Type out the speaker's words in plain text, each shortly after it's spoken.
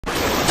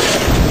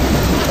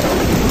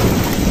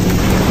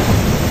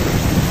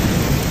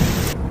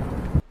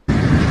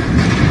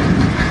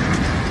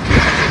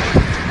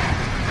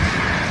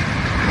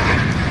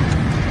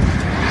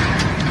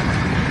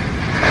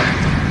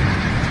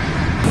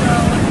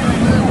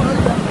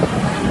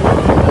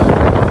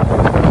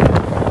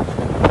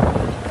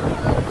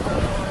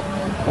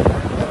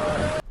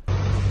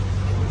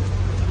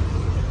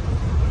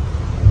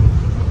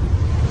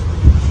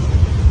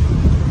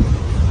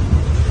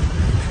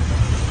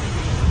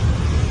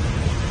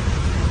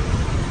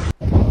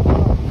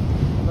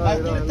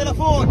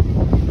فوق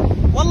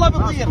والله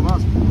بيطير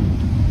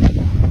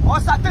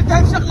وهسه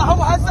تنتهي الشغله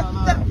هو هسه.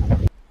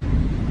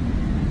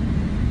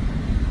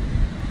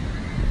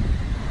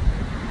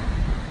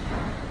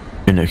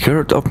 In the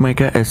heart of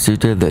Mecca, a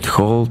city that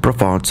holds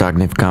profound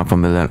significance for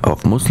millions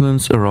of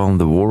Muslims around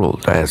the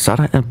world, a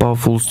sudden and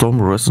powerful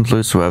storm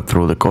recently swept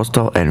through the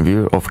coastal envy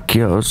of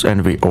chaos and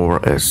over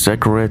a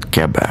sacred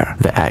Kaaba.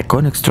 The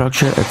iconic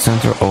structure at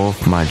center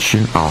of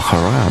Masjid,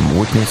 al-Haram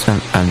witnessed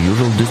an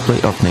unusual display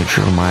of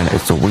nature mined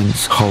as the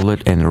winds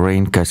howled and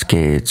rain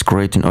cascades,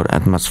 creating an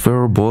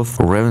atmosphere both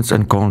reverence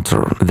and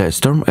concern. The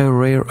storm, a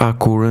rare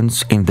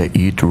occurrence in the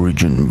East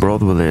region,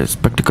 brought with a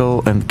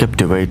spectacle and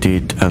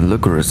captivated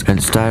onlookers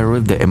and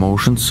stirred the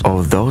emotions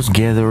of those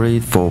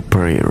gathered for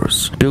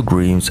prayers.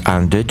 Pilgrims,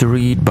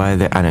 undeterred by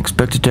the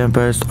unexpected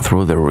tempest,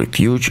 threw the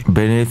refuge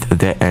beneath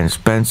the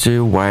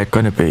expansive white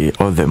canopy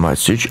of the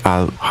Masjid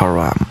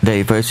al-Haram,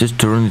 their faces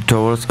turned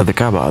towards the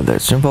Kaaba, the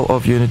symbol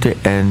of unity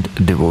and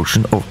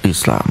devotion of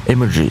Islam.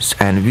 Images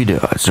and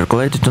videos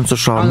circulated on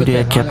social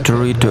media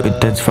captured to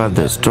intensify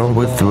the storm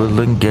with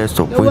thrilling gusts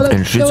of wind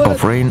and sheets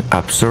of rain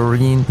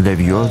obscuring the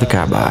view of the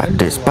Kaaba,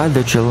 despite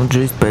the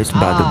challenges faced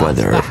by the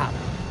weather.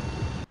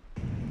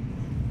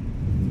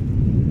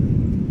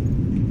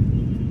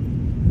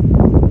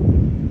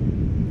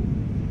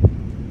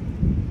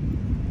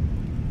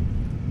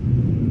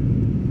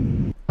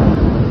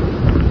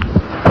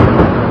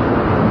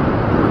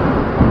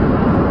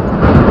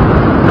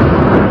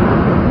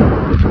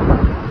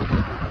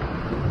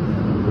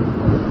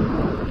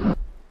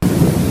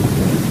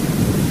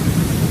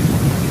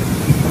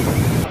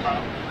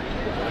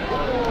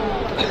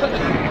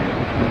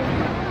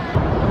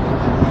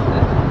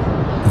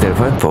 The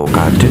faithful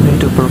continue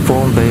to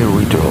perform their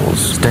rituals,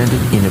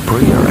 standing in a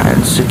prayer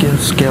and seeking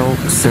scale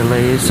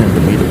solace in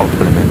the middle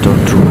of elemental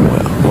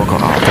turmoil. Local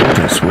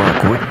authorities were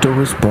quick to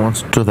respond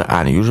to the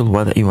unusual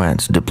weather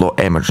events, deploy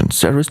emergency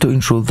service to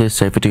ensure the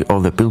safety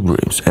of the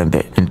pilgrims and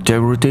the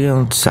integrity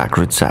of the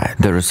sacred site.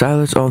 The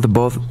resilience of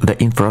both the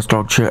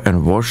infrastructure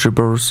and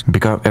worshippers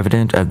became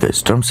evident as the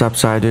storm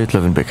subsided,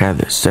 leaving behind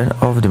the scene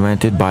of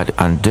demented but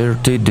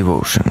undirty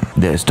devotion.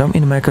 The storm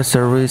in Mecca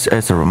serves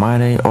as a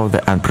reminder of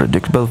the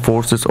unpredictable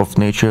forces of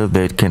nature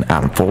that can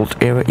unfold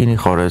even in the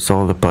hottest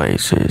of the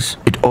places.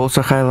 It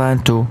also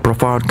highlights the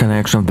profound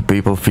connection of the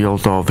people feel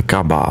of the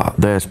Kaaba.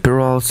 The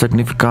spiritual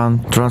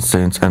significance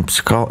transcends and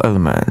psychical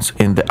elements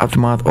in the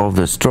aftermath of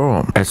the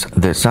storm, as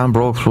the sun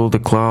broke through the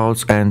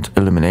clouds and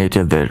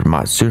illuminated the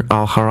Masjid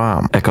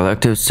al-Haram. A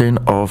collective scene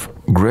of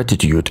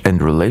gratitude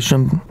and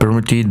relation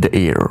permeated the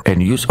air,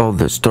 and use of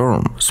the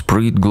storm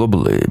spread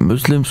globally.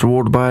 Muslims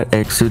worldwide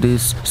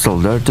exodus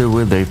solidarity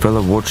with their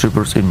fellow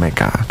worshippers in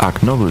Mecca,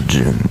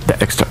 acknowledging the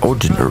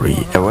extraordinary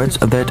events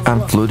that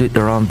unfolded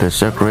around the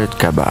sacred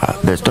Kaaba.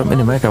 The storm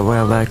in Mecca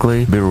will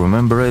likely be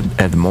remembered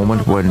at the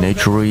moment when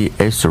nature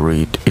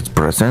asserted its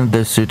presence.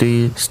 The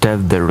city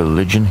stepped the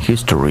religion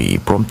history,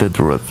 prompted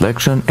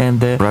reflection and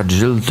the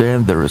fragility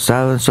and the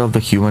resilience of the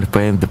human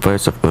faith in the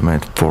face of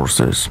elemental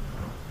forces.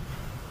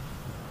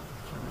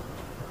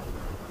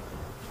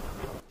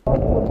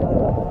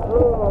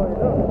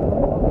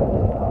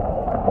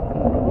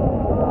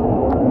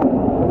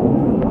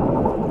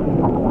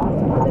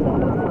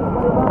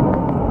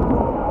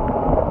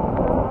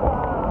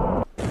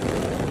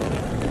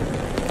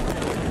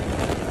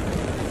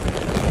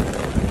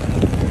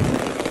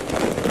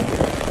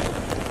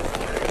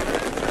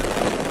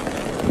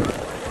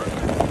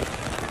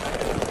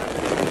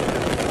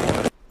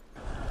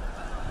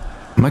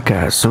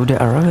 Mecca, Saudi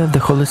Arabia. The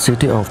holy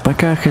city of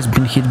Mecca has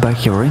been hit by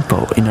heavy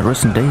rainfall in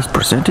recent days,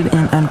 presenting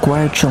an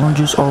unquiet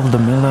challenges of the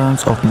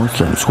millions of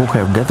Muslims who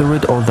have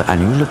gathered on the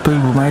unusual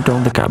pilgrimage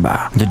of the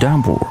Kaaba. The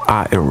downpour,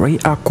 a rare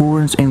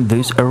occurrence in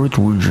this arid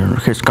region,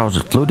 has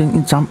caused flooding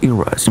in some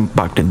areas,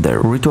 impacting the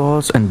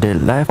rituals and daily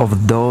life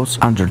of those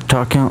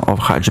undertaking of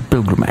Hajj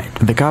pilgrimage.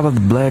 The Kaaba, the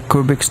black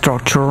cubic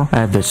structure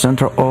at the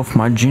center of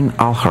Masjid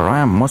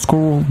al-Haram,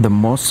 Moscow, the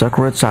most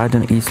sacred site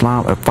in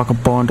Islam, a focal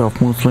point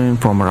of Muslims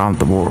from around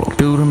the world.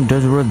 Pilgrims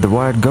decorate the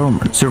white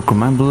garment,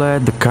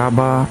 circumambulate the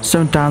Kaaba,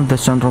 sometimes the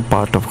central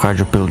part of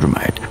Hajj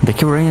pilgrimage. The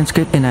Koreans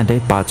skate in other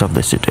parts of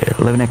the city,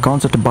 leaving a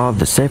concern about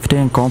the safety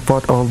and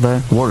comfort of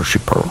the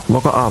worshipper.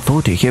 Local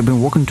authorities have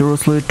been working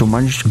tirelessly to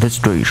manage the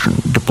situation,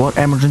 deployed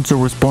emergency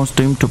response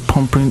team to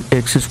pump in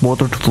excess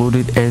water to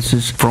flooded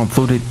areas from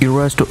flooded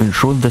areas to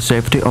ensure the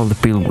safety of the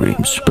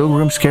pilgrims.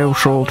 Pilgrims have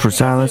showed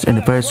resilience in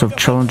the face of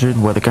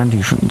challenging weather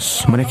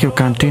conditions. Many have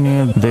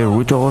continued their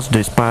rituals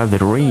despite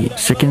the rain,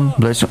 seeking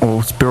blessing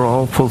of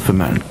spiritual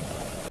fulfillment.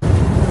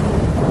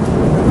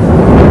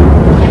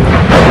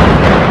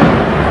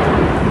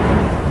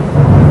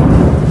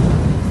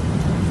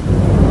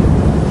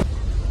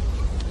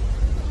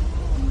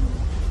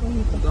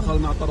 دخل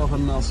مع طرف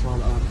الناصفة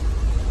الآن.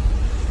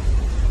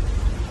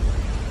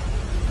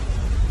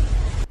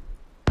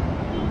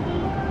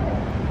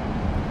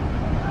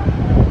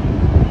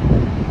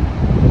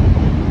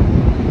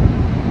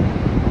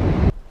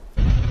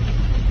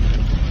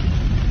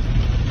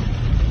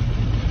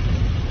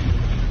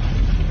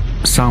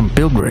 Some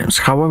pilgrims,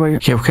 however,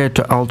 have had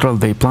to alter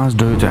their plans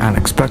due to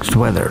unexpected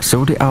weather.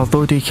 Saudi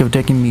authorities have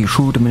taken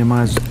measures to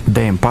minimize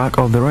the impact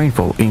of the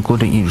rainfall,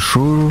 including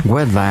ensure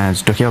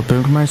wetlands to help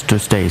pilgrims to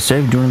stay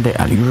safe during the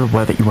unusual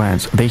weather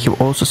events. They have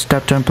also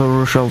stepped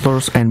temporary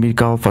shelters and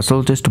medical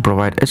facilities to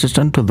provide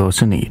assistance to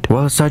those in need.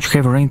 While such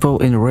heavy rainfall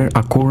is a rare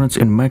occurrence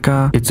in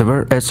Mecca, it's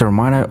served as a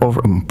reminder of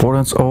the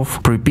importance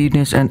of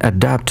preparedness and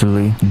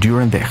adaptability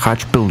during the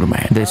Hajj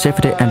pilgrimage. The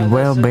safety and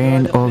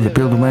well-being of the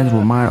pilgrims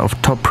remain of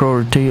top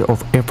priority.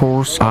 Of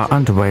efforts are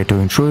underway to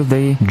ensure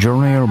the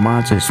journey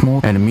remains as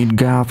smooth and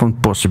mid-gulf as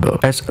possible.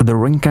 As the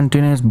rain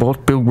continues,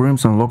 both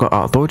pilgrims and local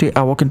authorities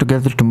are working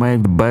together to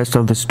make the best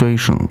of the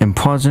situation,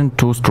 emphasizing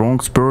to strong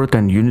spirit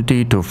and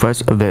unity to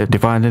face the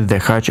divided the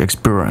Hajj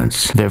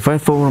experience. The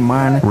faithful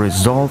remain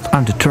resolved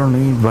and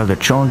determined by the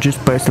challenges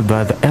faced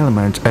by the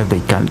elements as they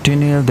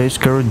continue their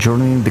sacred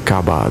journey in the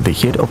Kaaba, the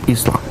head of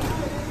Islam.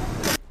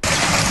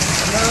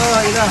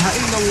 لا إله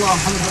إلا الله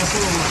محمد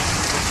رسول الله.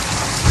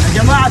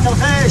 يا جماعة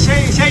الخير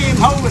شيء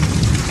مهون،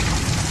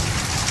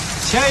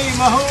 شيء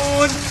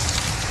مهون.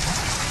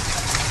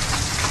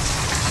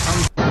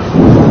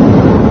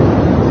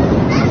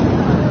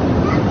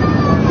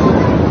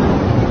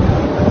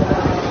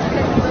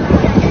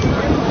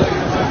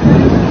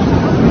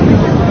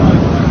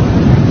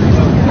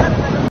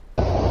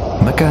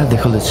 Mecca, the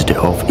holy city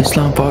of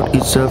Islam, found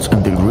itself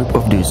in the grip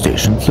of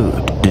devastation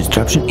flood,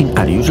 disruption in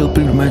unusual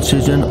pilgrimage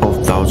season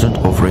of thousands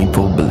of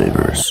rainfall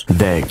believers.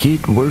 The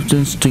heat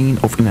worsened stain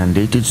of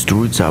inundated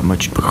streets,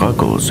 submerged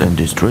vehicles, and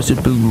distressed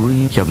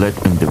pilgrims have led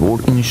in the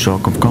world in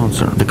shock of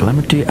concern. The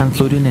calamity and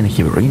flooding and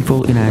heavy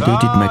rainfall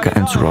inundated Mecca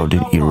and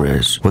surrounding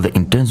areas with the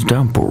intense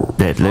downpour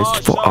that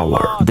lasted for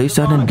hours. The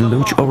sudden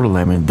deluge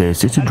overwhelming the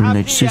city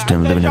drainage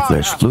system, leaving a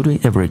flash flooding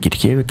and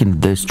wreaked havoc in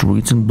the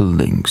streets and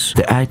buildings.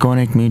 The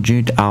iconic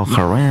Masjid,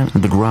 al-Haram,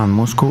 the Grand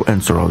Mosque,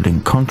 and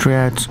surrounding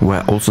courtyards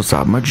were also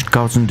submerged,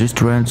 causing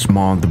distress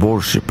among the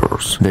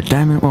worshippers. The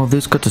timing of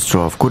this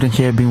catastrophe couldn't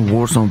have been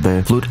worse. On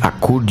the flood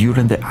occurred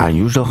during the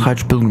unusual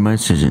Hajj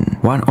pilgrimage season,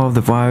 one of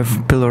the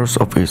 5 pillars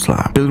of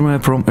Islam.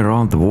 Pilgrims from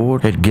around the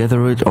world had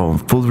gathered on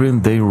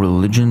fulfilling their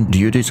religious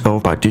duties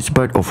or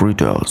participate of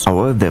rituals.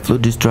 However, the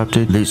flood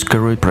disrupted the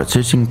sacred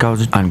procession,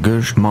 causing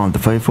anger among the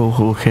faithful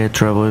who had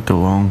traveled a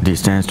long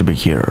distance to be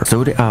here.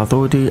 Saudi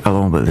authorities,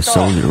 along with the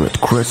Saudi Red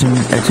Crescent,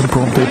 acted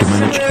promptly to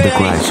manage the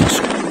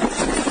crisis.